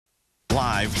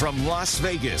Live from Las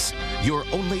Vegas, your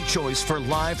only choice for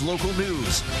live local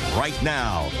news. Right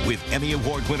now, with Emmy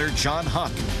Award winner John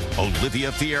Huck, Olivia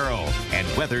Fierro, and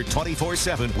weather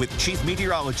 24/7 with Chief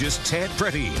Meteorologist Ted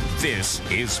Pretty. This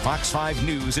is Fox 5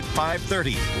 News at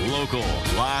 5:30, local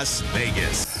Las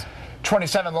Vegas.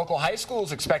 27 local high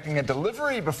schools expecting a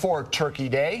delivery before Turkey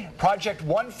Day. Project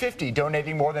 150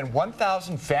 donating more than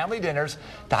 1,000 family dinners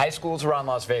to high schools around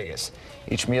Las Vegas.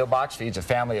 Each meal box feeds a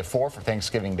family of 4 for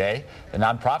Thanksgiving Day. The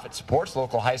nonprofit supports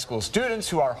local high school students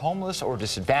who are homeless or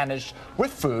disadvantaged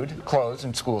with food, clothes,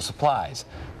 and school supplies.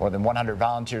 More than 100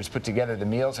 volunteers put together the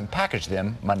meals and packaged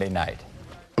them Monday night.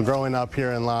 Growing up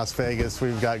here in Las Vegas,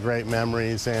 we've got great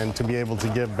memories, and to be able to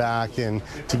give back and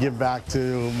to give back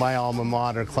to my alma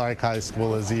mater, Clark High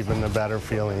School, is even a better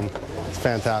feeling. It's a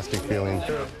fantastic feeling.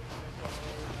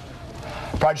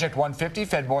 Project 150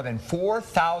 fed more than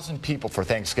 4,000 people for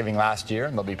Thanksgiving last year,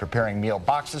 and they'll be preparing meal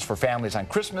boxes for families on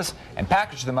Christmas and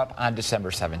package them up on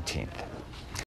December 17th.